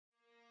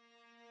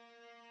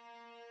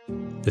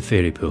The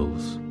Fairy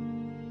Pools.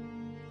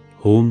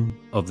 Home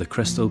of the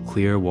crystal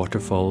clear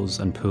waterfalls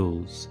and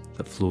pools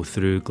that flow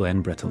through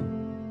Glen Brittle.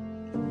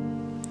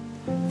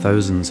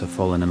 Thousands have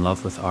fallen in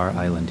love with our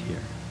island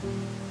here.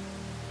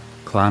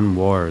 Clan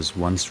wars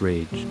once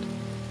raged,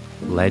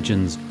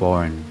 legends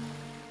born,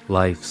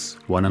 lives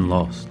won and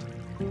lost.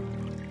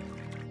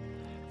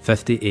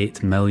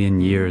 58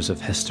 million years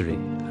of history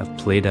have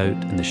played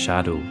out in the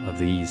shadow of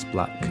these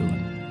black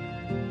Coolin.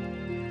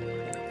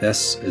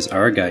 This is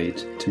our guide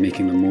to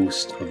making the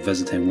most of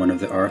visiting one of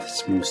the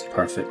Earth's most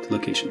perfect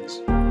locations.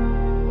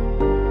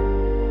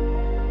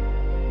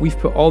 We've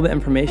put all the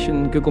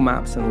information, Google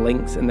Maps and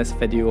links in this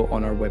video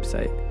on our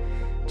website.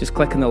 Just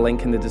click on the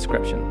link in the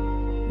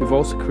description. We've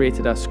also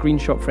created a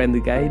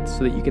screenshot-friendly guide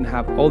so that you can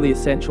have all the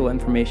essential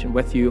information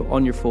with you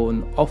on your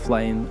phone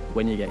offline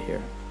when you get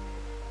here.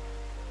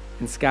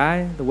 In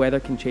Skye, the weather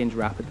can change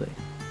rapidly.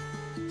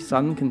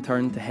 Sun can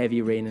turn to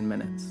heavy rain in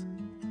minutes.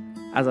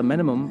 As a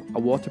minimum, a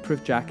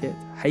waterproof jacket,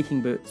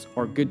 hiking boots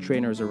or good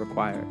trainers are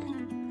required.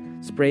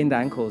 Sprained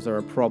ankles are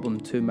a problem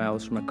 2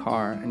 miles from a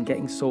car, and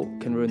getting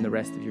soaked can ruin the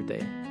rest of your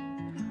day.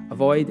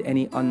 Avoid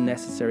any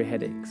unnecessary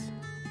headaches.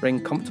 Bring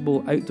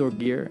comfortable outdoor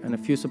gear and a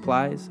few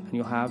supplies and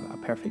you'll have a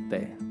perfect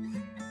day.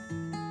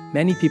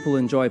 Many people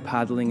enjoy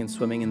paddling and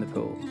swimming in the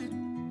pools.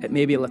 It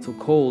may be a little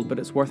cold, but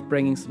it's worth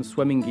bringing some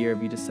swimming gear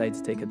if you decide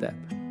to take a dip.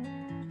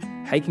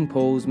 Hiking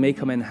poles may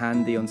come in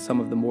handy on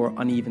some of the more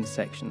uneven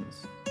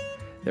sections.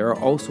 There are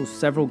also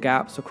several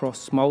gaps across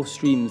small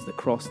streams that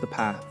cross the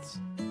paths.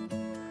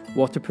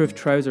 Waterproof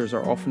trousers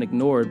are often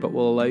ignored but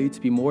will allow you to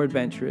be more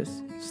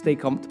adventurous, stay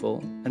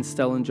comfortable, and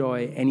still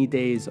enjoy any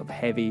days of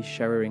heavy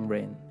showering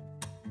rain.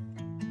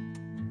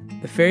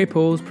 The fairy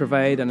poles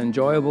provide an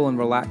enjoyable and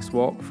relaxed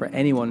walk for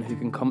anyone who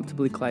can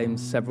comfortably climb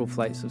several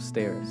flights of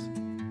stairs.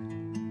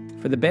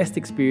 For the best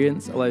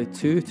experience, allow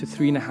 2 to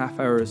 3.5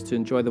 hours to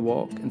enjoy the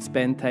walk and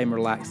spend time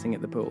relaxing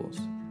at the pools.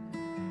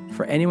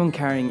 For anyone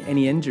carrying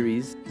any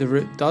injuries, the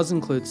route does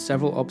include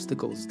several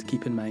obstacles to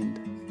keep in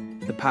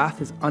mind. The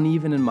path is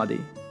uneven and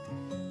muddy.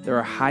 There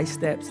are high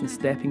steps and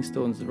stepping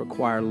stones that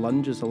require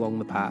lunges along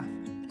the path.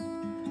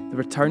 The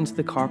return to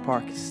the car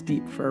park is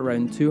steep for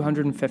around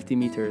 250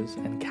 metres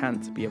and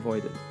can't be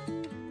avoided.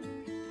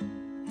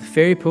 The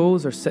fairy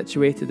pools are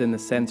situated in the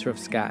centre of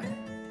Skye.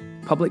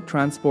 Public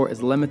transport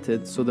is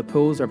limited, so the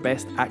pools are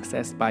best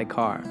accessed by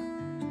car.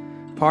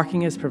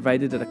 Parking is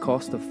provided at a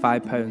cost of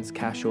 £5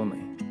 cash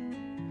only.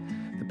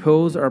 The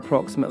pools are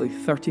approximately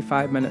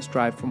 35 minutes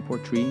drive from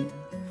Portree,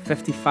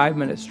 55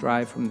 minutes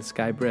drive from the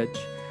Skye Bridge,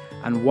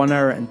 and 1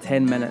 hour and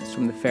 10 minutes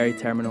from the ferry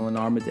terminal in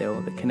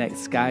Armadale that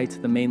connects Skye to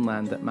the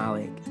mainland at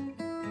Mallaig.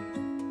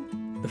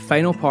 The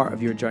final part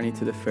of your journey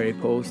to the fairy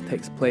poles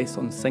takes place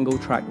on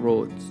single-track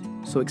roads,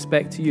 so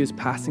expect to use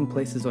passing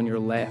places on your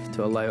left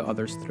to allow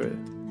others through.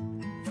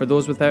 For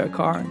those without a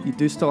car, you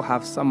do still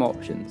have some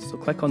options, so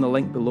click on the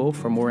link below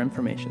for more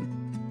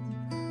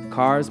information.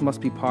 Cars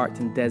must be parked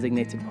in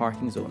designated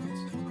parking zones.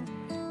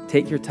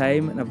 Take your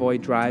time and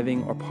avoid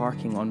driving or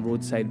parking on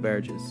roadside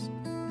verges.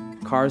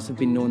 Cars have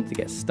been known to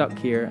get stuck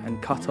here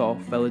and cut off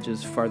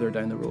villages further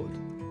down the road.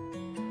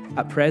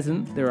 At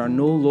present, there are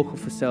no local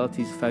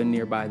facilities found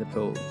nearby the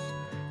pools.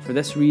 For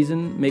this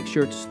reason, make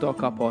sure to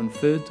stock up on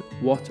food,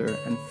 water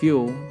and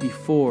fuel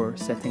before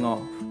setting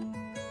off.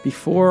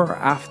 Before or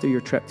after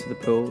your trip to the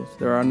pools,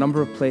 there are a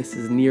number of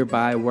places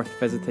nearby worth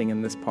visiting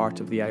in this part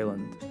of the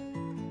island.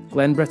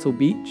 Glen Brittle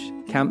Beach,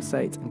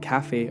 campsite and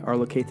cafe are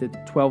located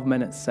 12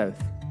 minutes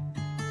south.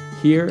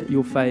 Here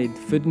you'll find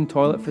food and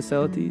toilet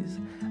facilities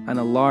and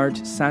a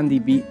large sandy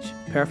beach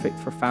perfect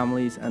for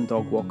families and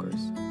dog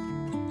walkers.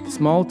 The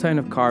small town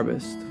of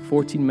Carbist,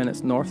 14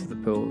 minutes north of the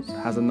pools,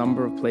 has a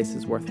number of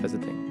places worth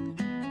visiting,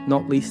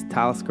 not least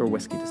Talisker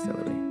Whisky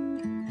Distillery.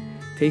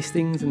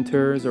 Tastings and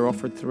tours are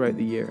offered throughout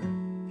the year.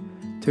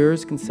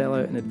 Tours can sell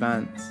out in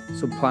advance,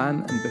 so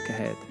plan and book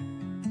ahead.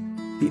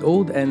 The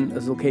Old Inn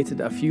is located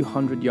a few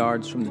hundred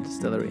yards from the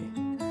distillery.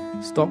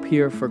 Stop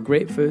here for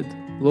great food,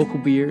 local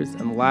beers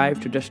and live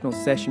traditional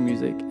session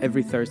music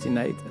every Thursday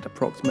night at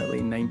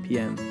approximately 9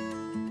 p.m.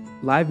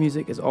 Live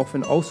music is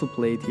often also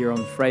played here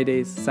on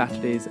Fridays,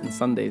 Saturdays and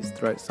Sundays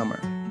throughout summer.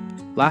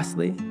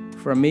 Lastly,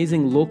 for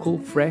amazing local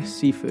fresh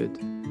seafood,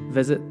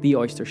 visit the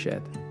Oyster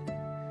Shed.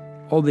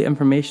 All the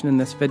information in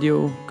this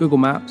video, Google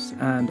Maps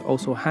and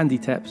also handy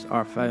tips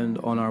are found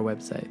on our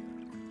website.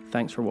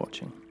 Thanks for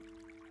watching.